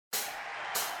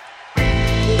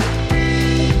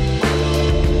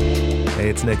Hey,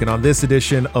 it's Nick, and on this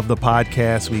edition of the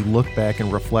podcast, we look back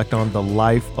and reflect on the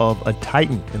life of a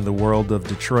titan in the world of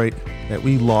Detroit that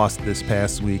we lost this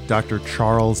past week, Dr.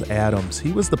 Charles Adams.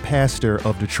 He was the pastor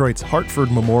of Detroit's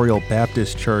Hartford Memorial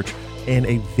Baptist Church and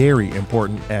a very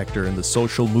important actor in the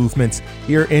social movements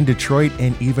here in Detroit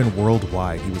and even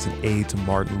worldwide. He was an aide to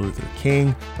Martin Luther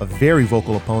King, a very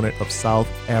vocal opponent of South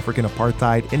African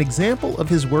apartheid. An example of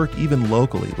his work even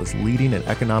locally was leading an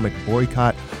economic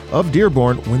boycott of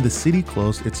Dearborn when the city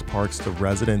closed its parks to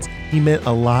residents. He meant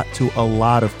a lot to a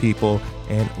lot of people,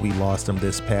 and we lost him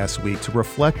this past week. To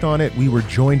reflect on it, we were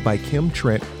joined by Kim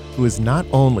Trent, who is not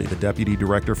only the Deputy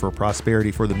Director for Prosperity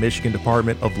for the Michigan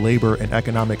Department of Labor and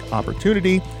Economic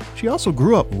Opportunity. She also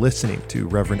grew up listening to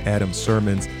Reverend Adams'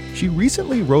 sermons. She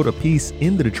recently wrote a piece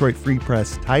in the Detroit Free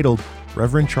Press titled,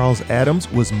 Reverend Charles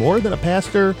Adams was more than a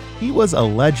pastor, he was a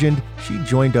legend. She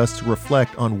joined us to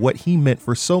reflect on what he meant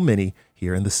for so many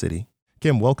here in the city.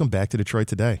 Kim, welcome back to Detroit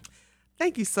Today.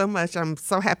 Thank you so much. I'm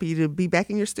so happy to be back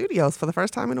in your studios for the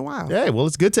first time in a while. Yeah, well,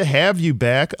 it's good to have you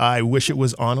back. I wish it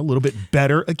was on a little bit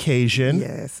better occasion.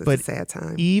 Yes, it's a sad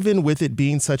time. Even with it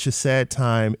being such a sad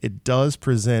time, it does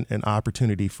present an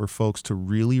opportunity for folks to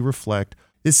really reflect.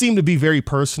 It seemed to be very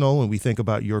personal when we think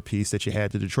about your piece that you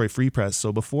had to Detroit Free Press.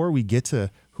 So before we get to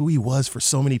who he was for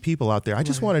so many people out there, I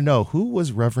just want to know, who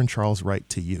was Reverend Charles Wright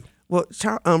to you? Well,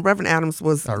 Reverend Adams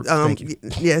was, thank you.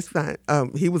 Yes, fine.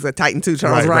 He was a Titan too,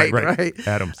 Charles Wright.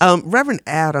 Adams. Reverend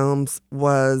Adams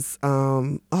was,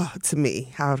 to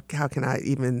me, how can I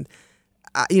even,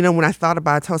 when I thought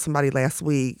about it, I told somebody last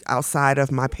week, outside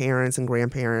of my parents and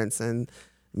grandparents and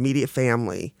immediate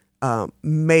family,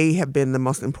 may have been the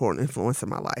most important influence in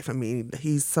my life. I mean,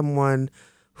 he's someone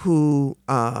who,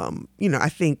 I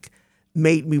think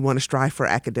made me want to strive for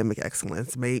academic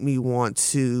excellence, made me want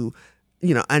to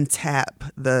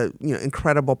untap the,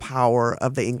 incredible power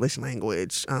of the English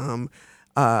language,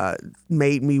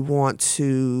 made me want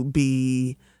to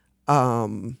be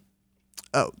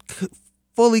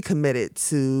fully committed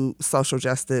to social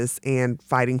justice and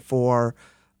fighting for,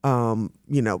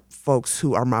 folks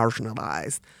who are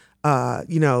marginalized.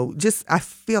 I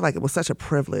feel like it was such a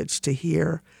privilege to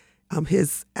hear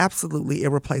his absolutely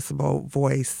irreplaceable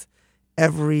voice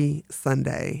every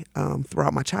Sunday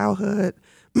throughout my childhood.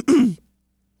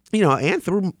 And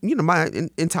through, my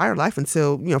entire life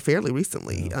until, fairly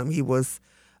recently. He was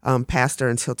pastor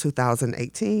until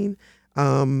 2018.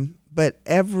 But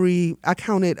I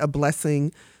count it a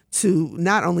blessing to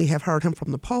not only have heard him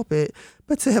from the pulpit,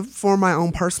 but to have formed my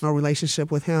own personal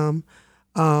relationship with him.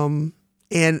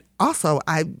 And also,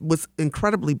 I was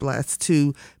incredibly blessed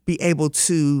to be able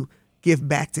to give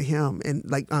back to him. And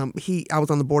I was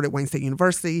on the board at Wayne State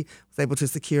University, was able to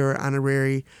secure an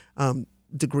honorary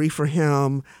degree for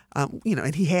him,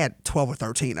 and he had 12 or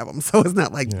 13 of them. So it's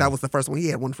not like that was the first one. He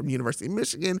had one from University of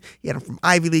Michigan. He had them from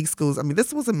Ivy League schools. I mean,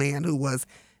 this was a man who was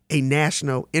a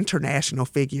international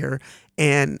figure,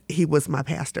 and he was my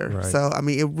pastor. Right. So, I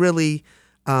mean, it really,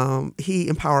 he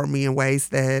empowered me in ways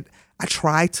that I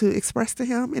tried to express to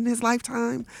him in his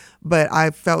lifetime, but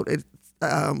I felt it,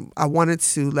 I wanted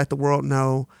to let the world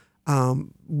know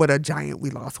what a giant we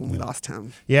lost when we lost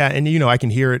him. Yeah, and I can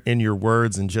hear it in your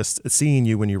words and just seeing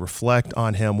you when you reflect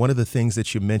on him. One of the things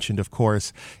that you mentioned, of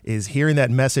course, is hearing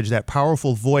that message, that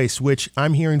powerful voice, which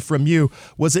I'm hearing from you,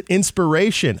 was an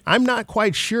inspiration. I'm not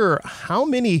quite sure how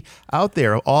many out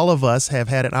there, all of us, have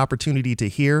had an opportunity to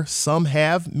hear. Some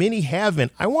have, many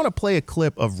haven't. I want to play a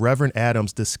clip of Reverend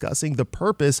Adams discussing the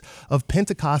purpose of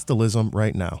Pentecostalism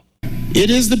right now. It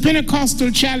is the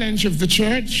Pentecostal challenge of the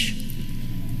church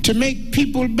to make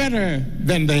people better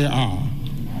than they are,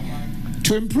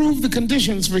 to improve the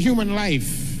conditions for human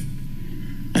life,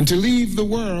 and to leave the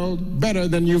world better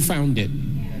than you found it.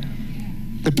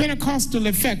 The Pentecostal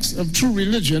effects of true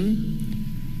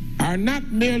religion are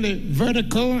not merely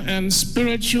vertical and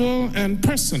spiritual and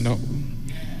personal,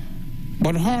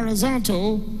 but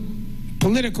horizontal,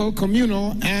 political,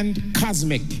 communal, and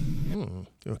cosmic.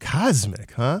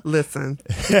 Cosmic, huh? Listen.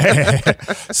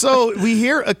 So we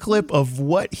hear a clip of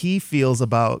what he feels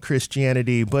about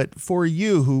Christianity, but for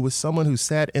you, who was someone who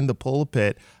sat in the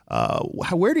pulpit,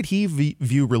 where did he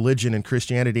view religion and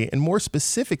Christianity? And more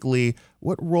specifically,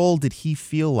 what role did he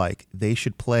feel like they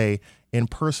should play in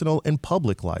personal and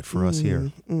public life for us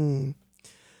here?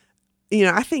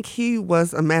 I think he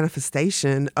was a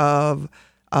manifestation of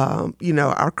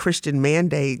our Christian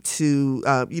mandate to,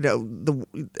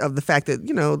 the fact that,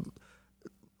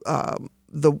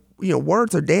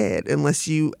 words are dead unless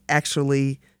you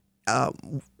actually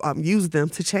use them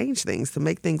to change things, to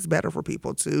make things better for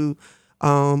people, to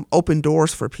open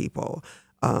doors for people,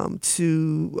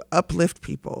 to uplift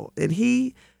people. And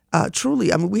he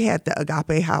truly, I mean, we had the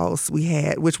Agape House,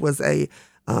 which was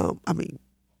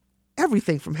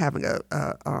everything from having a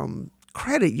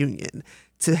credit union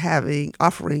to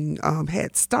offering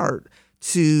Head Start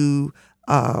to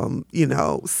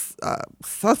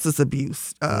substance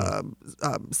abuse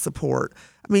support.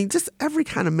 I mean, just every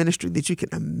kind of ministry that you can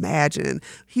imagine.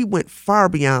 He went far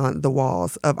beyond the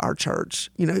walls of our church,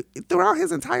 throughout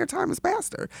his entire time as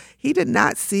pastor. He did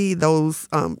not see those,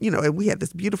 and we had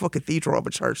this beautiful cathedral of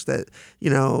a church that,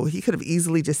 he could have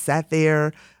easily just sat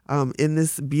there in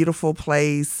this beautiful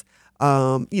place,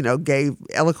 gave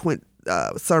eloquent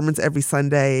sermons every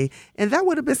Sunday, and that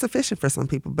would have been sufficient for some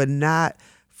people, but not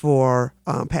for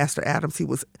Pastor Adams. He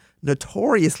was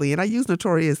notoriously, and I use the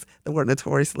word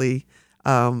notoriously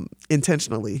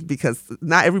intentionally, because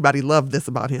not everybody loved this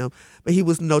about him, but he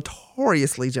was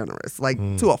notoriously generous,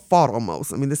 to a fault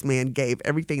almost. I mean, this man gave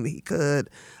everything that he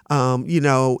could.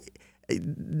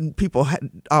 People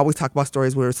always talk about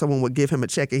stories where someone would give him a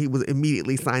check and he would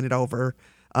immediately sign it over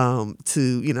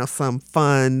to some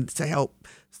fund to help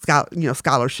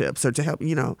scholarships or to help.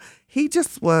 He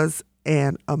just was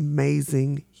an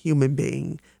amazing human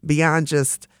being beyond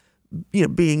just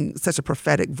being such a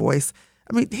prophetic voice.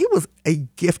 I mean, he was a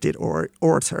gifted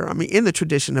orator. I mean, in the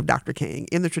tradition of Dr. King,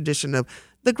 in the tradition of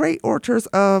the great orators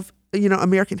of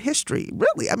American history.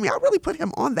 Really, I mean, I really put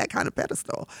him on that kind of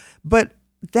pedestal. But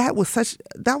that was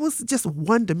just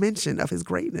one dimension of his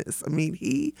greatness. I mean,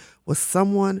 he was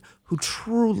someone who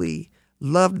truly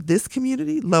loved this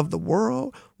community, loved the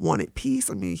world, wanted peace.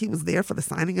 I mean, he was there for the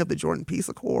signing of the Jordan Peace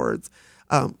Accords,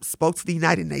 spoke to the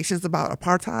United Nations about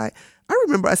apartheid. I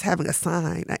remember us having a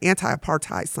sign, an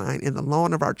anti-apartheid sign in the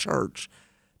lawn of our church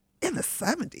in the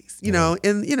 70s,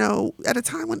 at a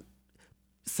time when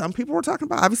some people were talking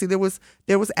about, obviously there was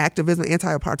activism,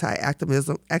 anti-apartheid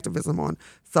activism on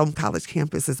some college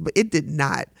campuses, but it didn't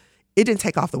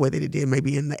take off the way that it did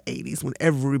maybe in the 80s when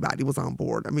everybody was on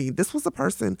board. I mean, this was a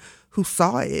person who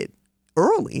saw it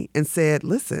early and said,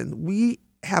 listen, we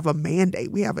have a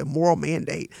mandate. We have a moral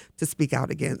mandate to speak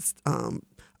out against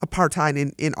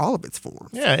apartheid in all of its forms.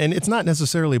 Yeah, and it's not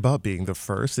necessarily about being the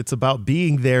first. It's about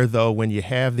being there, though, when you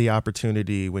have the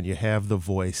opportunity, when you have the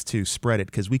voice to spread it,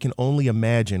 because we can only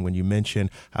imagine when you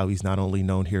mention how he's not only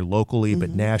known here locally,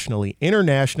 but nationally,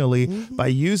 internationally, by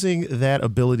using that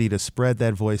ability to spread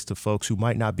that voice to folks who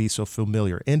might not be so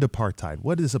familiar. End apartheid.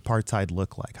 What does apartheid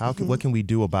look like? What can we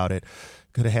do about it?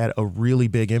 Could have had a really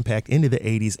big impact into the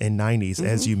 80s and 90s,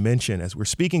 as you mentioned, as we're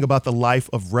speaking about the life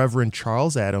of Reverend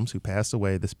Charles Adams, who passed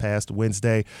away this past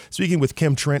Wednesday. Speaking with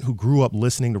Kim Trent, who grew up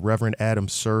listening to Reverend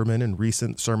Adams' sermons and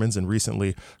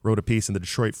recently wrote a piece in the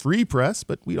Detroit Free Press.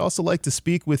 But we'd also like to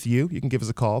speak with you. You can give us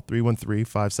a call,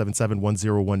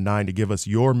 313-577-1019, to give us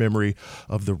your memory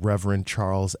of the Reverend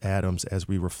Charles Adams as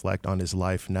we reflect on his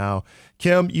life now.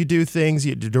 Kim, you do things.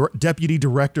 You're Deputy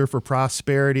Director for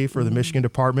Prosperity for the Michigan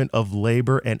Department of Labor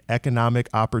and Economic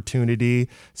Opportunity.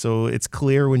 So it's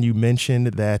clear when you mentioned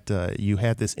that you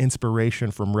had this inspiration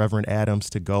from Reverend Adams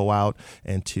to go out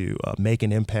and to make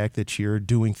an impact, that you're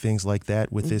doing things like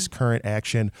that with this current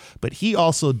action. But he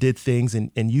also did things,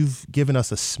 and you've given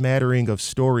us a smattering of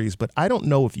stories, but I don't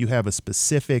know if you have a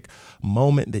specific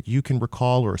moment that you can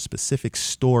recall or a specific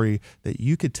story that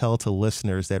you could tell to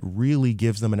listeners that really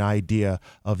gives them an idea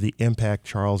of the impact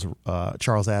Charles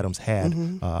Adams had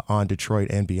on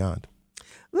Detroit and beyond.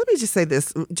 Let me just say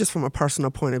this, just from a personal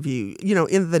point of view.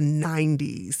 In the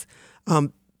 90s,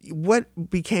 what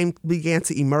began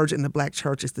to emerge in the Black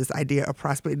church is this idea of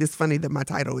prosperity. It's funny that my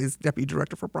title is Deputy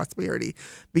Director for Prosperity,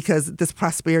 because this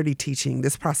prosperity teaching,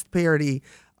 this prosperity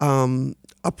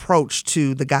approach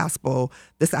to the gospel,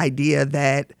 this idea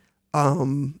that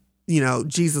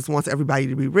Jesus wants everybody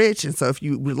to be rich, and so if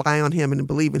you rely on him and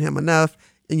believe in him enough,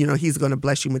 he's going to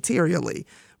bless you materially,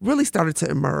 really started to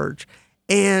emerge.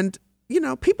 And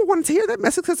people wanted to hear that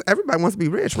message because everybody wants to be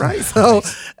rich, right? So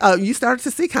you started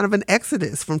to see kind of an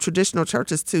exodus from traditional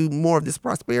churches to more of this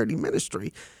prosperity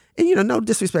ministry. And, no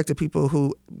disrespect to people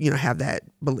who, have that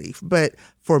belief. But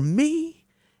for me,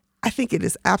 I think it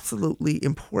is absolutely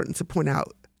important to point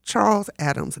out Charles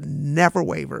Adams never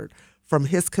wavered from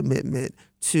his commitment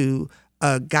to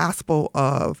a gospel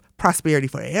of prosperity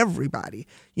for everybody,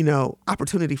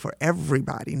 opportunity for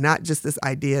everybody, not just this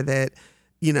idea that,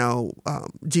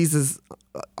 Jesus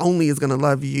only is going to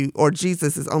love you, or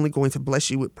Jesus is only going to bless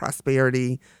you with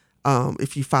prosperity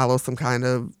if you follow some kind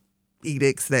of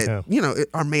edicts that,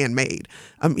 are man-made.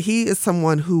 He is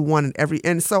someone who wanted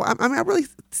and so, I really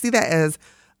see that as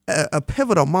a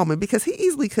pivotal moment, because he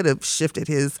easily could have shifted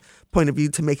his point of view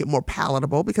to make it more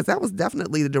palatable, because that was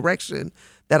definitely the direction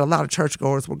that a lot of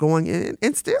churchgoers were going in,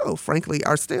 and still, frankly,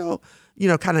 are still,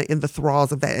 kind of in the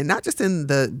thralls of that. And not just in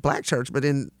the Black church, but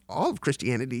in all of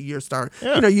Christianity. You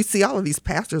see all of these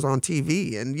pastors on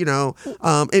TV, and,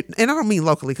 and I don't mean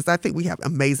locally, because I think we have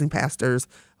amazing pastors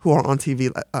who are on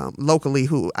TV locally,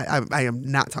 who I am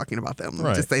not talking about them. Let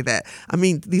me just say that. I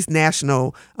mean, these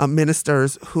national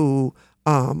ministers who,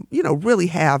 really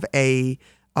have a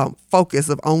focus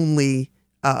of only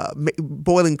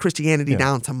boiling Christianity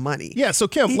down to money. Yeah. So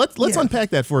Kim, let's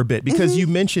unpack that for a bit, because you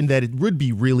mentioned that it would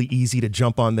be really easy to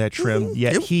jump on that trend,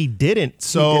 yet he didn't.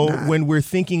 So when we're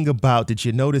thinking about, did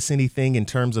you notice anything in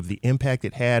terms of the impact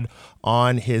it had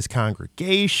on his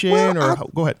congregation?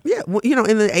 Go ahead. Yeah. Well,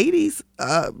 in the 80s,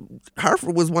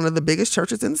 Hartford was one of the biggest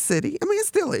churches in the city. I mean, it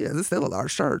still is. It's still a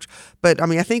large church. But I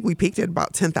mean, I think we peaked at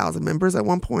about 10,000 members at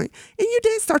one point. And you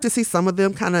did start to see some of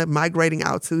them kind of migrating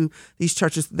out to these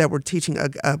churches that were teaching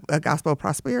a gospel of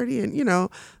prosperity. And,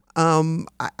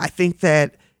 I think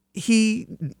that he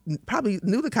probably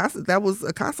knew that was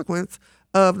a consequence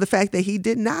of the fact that he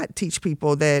did not teach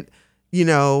people that,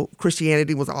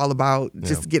 Christianity was all about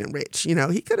just getting rich.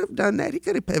 He could have done that. He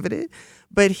could have pivoted,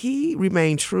 but he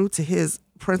remained true to his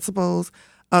principles.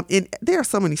 And there are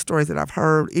so many stories that I've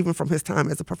heard, even from his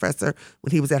time as a professor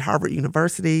when he was at Harvard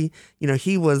University.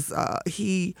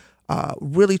 He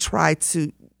really tried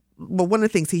to. Well, one of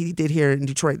the things he did here in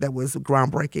Detroit that was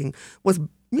groundbreaking was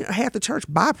had the church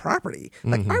buy property.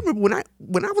 Like I remember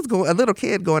when I was a little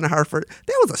kid going to Hartford,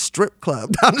 there was a strip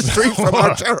club down the street from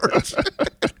our church,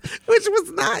 which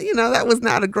was not, that was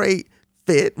not a great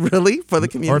fit really for the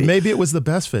community. Or maybe it was the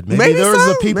best fit. Maybe there was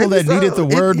the people that needed the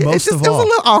word most of all. It was a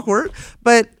little awkward,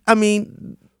 but I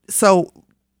mean, so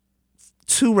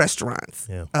 2 restaurants.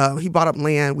 Yeah. He bought up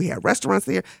land. We had restaurants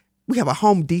there. We have a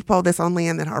Home Depot that's on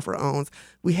land that Hartford owns.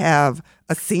 We have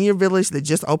a senior village that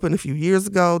just opened a few years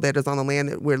ago that is on the land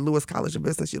where Lewis College of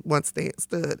Business once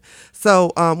stood.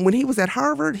 So when he was at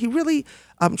Harvard, he really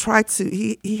tried to,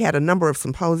 he had a number of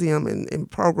symposium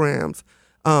and programs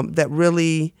that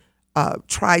really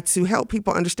tried to help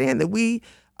people understand that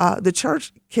the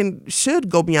church should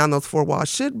go beyond those 4 walls,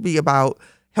 should be about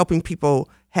helping people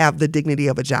have the dignity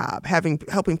of a job,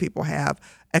 helping people have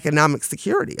economic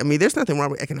security. I mean, there's nothing wrong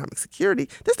with economic security.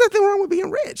 There's nothing wrong with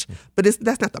being rich, but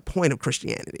that's not the point of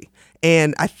Christianity.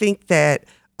 And I think that,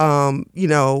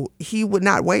 he would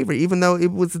not waver, even though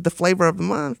it was the flavor of the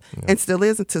month and still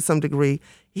is to some degree.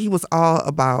 He was all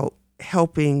about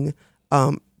helping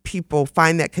people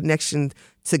find that connection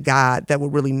to God that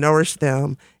would really nourish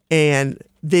them, and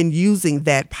then using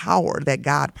that power, that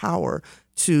God power,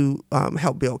 to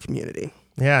help build community.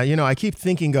 Yeah, I keep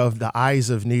thinking of the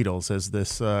eyes of needles as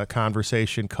this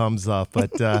conversation comes up.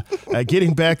 But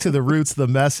getting back to the roots, the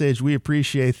message, we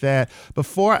appreciate that.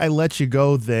 Before I let you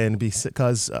go then,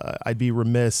 because I'd be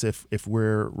remiss if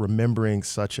we're remembering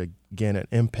such an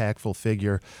impactful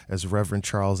figure as Reverend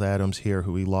Charles Adams here,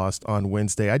 who we lost on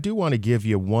Wednesday. I do want to give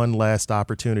you one last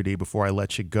opportunity before I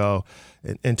let you go.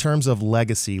 In terms of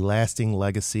legacy, lasting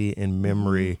legacy and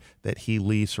memory that he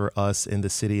leaves for us in the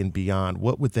city and beyond,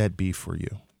 what would that be for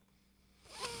you?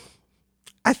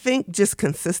 I think just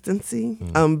consistency,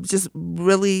 just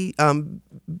really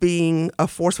being a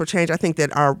force for change. I think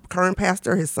that our current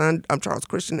pastor, his son, Charles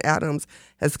Christian Adams,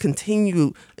 has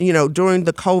continued, during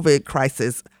the COVID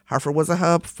crisis. Hartford was a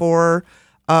hub for,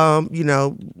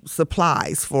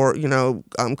 supplies, for,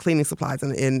 cleaning supplies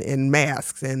and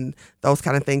masks and those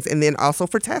kind of things. And then also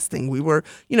for testing.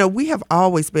 We have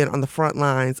always been on the front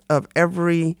lines of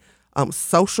every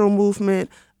social movement,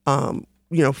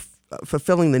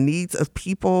 fulfilling the needs of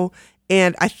people.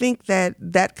 And I think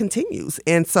that continues.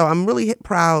 And so I'm really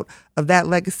proud of that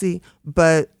legacy.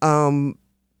 But on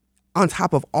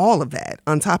top of all of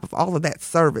that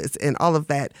service and all of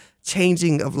that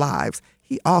changing of lives,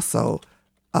 he also,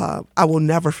 I will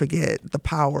never forget the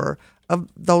power of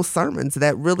those sermons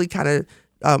that really kind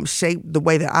of shaped the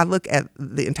way that I look at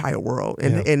the entire world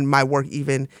and in my work,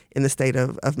 even in the state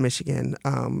of Michigan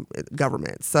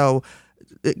government. So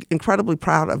incredibly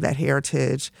proud of that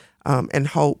heritage and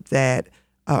hope that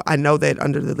I know that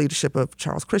under the leadership of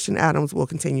Charles Christian Adams, we'll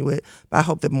continue it, but I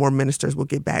hope that more ministers will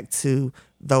get back to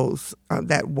those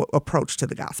approach to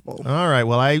the gospel. All right.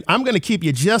 Well, I'm going to keep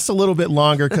you just a little bit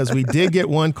longer because we did get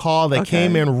one call that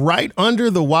came in right under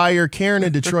the wire. Karen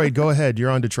in Detroit, go ahead.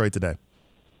 You're on Detroit Today.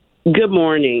 Good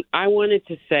morning. I wanted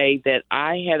to say that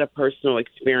I had a personal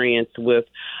experience with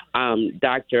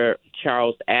Dr.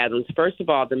 Charles Adams. First of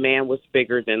all, the man was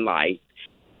bigger than life.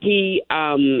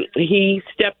 He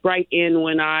stepped right in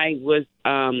when I was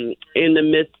in the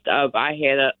midst of, I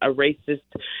had a racist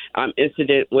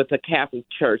incident with a Catholic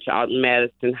church out in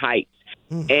Madison Heights.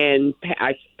 And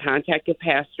I contacted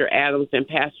Pastor Adams, and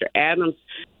Pastor Adams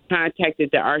contacted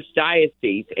the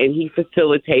Archdiocese, and he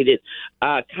facilitated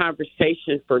a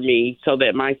conversation for me so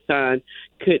that my son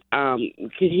could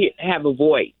have a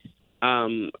voice.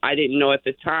 I didn't know at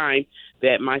the time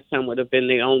that my son would have been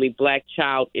the only black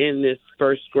child in this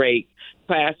first grade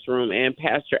classroom, and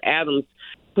Pastor Adams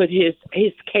put his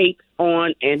cape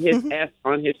on and his S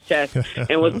on his chest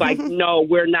and was like, no,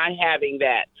 we're not having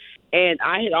that. And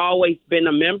I had always been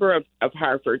a member of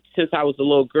Hartford since I was a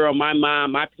little girl. My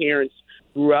mom, my parents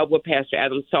grew up with Pastor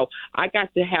Adams, so I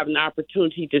got to have an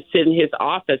opportunity to sit in his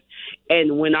office.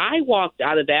 And when I walked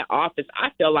out of that office, I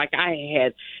felt like I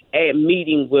had a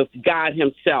meeting with God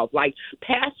himself. Like,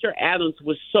 Pastor Adams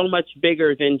was so much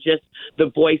bigger than just the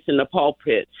voice in the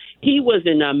pulpit. He was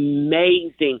an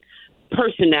amazing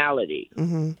personality.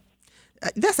 Mm-hmm.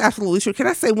 That's absolutely true. Can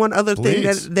I say one other thing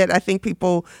that I think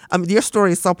people, your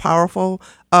story is so powerful.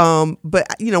 But,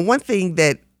 one thing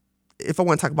that, if I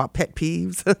want to talk about pet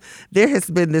peeves, there has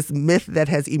been this myth that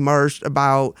has emerged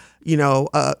about,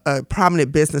 a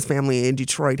prominent business family in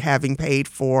Detroit having paid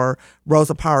for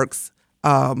Rosa Parks'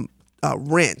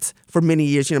 rent for many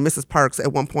years. Mrs. Parks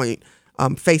at one point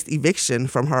faced eviction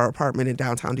from her apartment in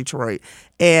downtown Detroit.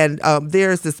 And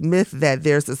there's this myth that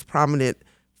there's this prominent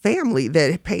family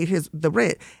that paid the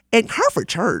rent. And Hartford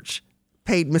Church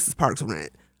paid Mrs. Parks'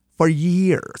 rent for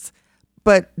years.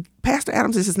 But Pastor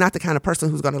Adams is just not the kind of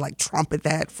person who's going to trumpet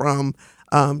that from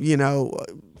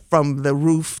the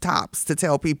rooftops to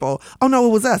tell people, oh, no, it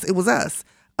was us.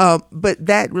 But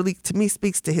that really, to me,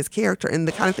 speaks to his character and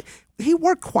the kind of thing. He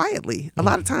worked quietly. A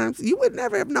lot of times you would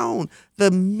never have known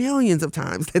the millions of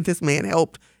times that this man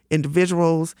helped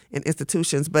individuals and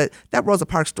institutions. But that Rosa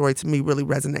Parks story to me really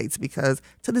resonates because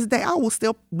to this day, I will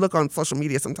still look on social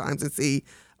media sometimes and see,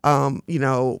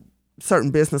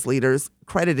 certain business leaders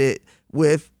credited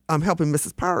with helping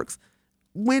Mrs. Parks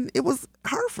when it was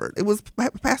Hartford. It was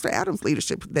Pastor Adams'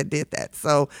 leadership that did that.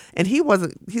 So, and he's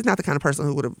not the kind of person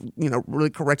who would have,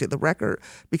 really corrected the record,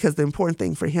 because the important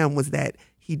thing for him was that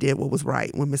he did what was right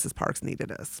when Mrs. Parks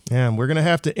needed us. Yeah, we're going to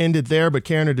have to end it there. But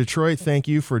Karen of Detroit, thank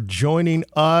you for joining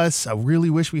us. I really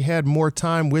wish we had more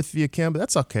time with you, Kim, but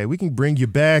that's okay. We can bring you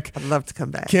back. I'd love to come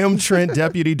back. Kim Trent,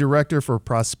 Deputy Director for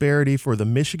Prosperity for the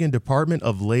Michigan Department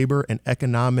of Labor and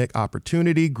Economic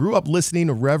Opportunity. Grew up listening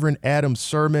to Reverend Adams'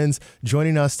 sermons,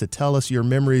 joining us to tell us your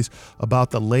memories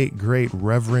about the late, great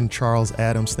Reverend Charles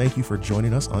Adams. Thank you for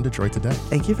joining us on Detroit Today.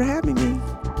 Thank you for having me.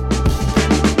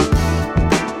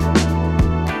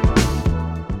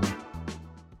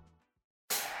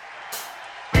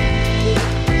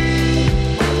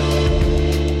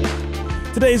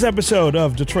 Today's episode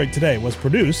of Detroit Today was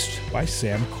produced by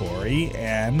Sam Corey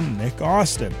and Nick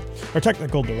Austin. Our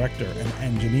technical director and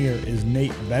engineer is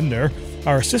Nate Bender.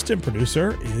 Our assistant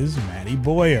producer is Maddie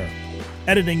Boyer.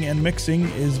 Editing and mixing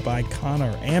is by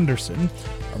Connor Anderson.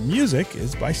 Our music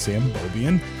is by Sam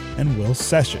Bobian and Will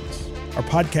Sessions. Our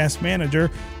podcast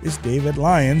manager is David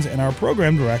Lyons, and our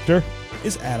program director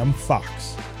is Adam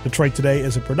Fox. Detroit Today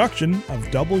is a production of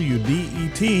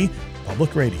WDET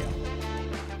Public Radio.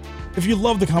 If you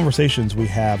love the conversations we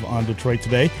have on Detroit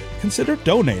Today, consider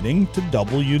donating to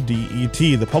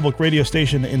WDET, the public radio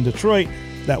station in Detroit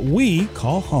that we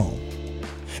call home.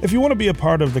 If you want to be a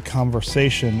part of the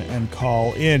conversation and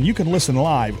call in, you can listen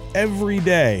live every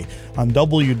day on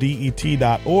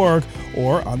WDET.org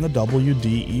or on the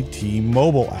WDET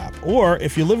mobile app. Or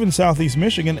if you live in Southeast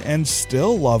Michigan and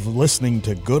still love listening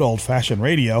to good old-fashioned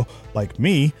radio like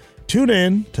me, tune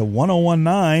in to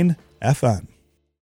 101.9 FM.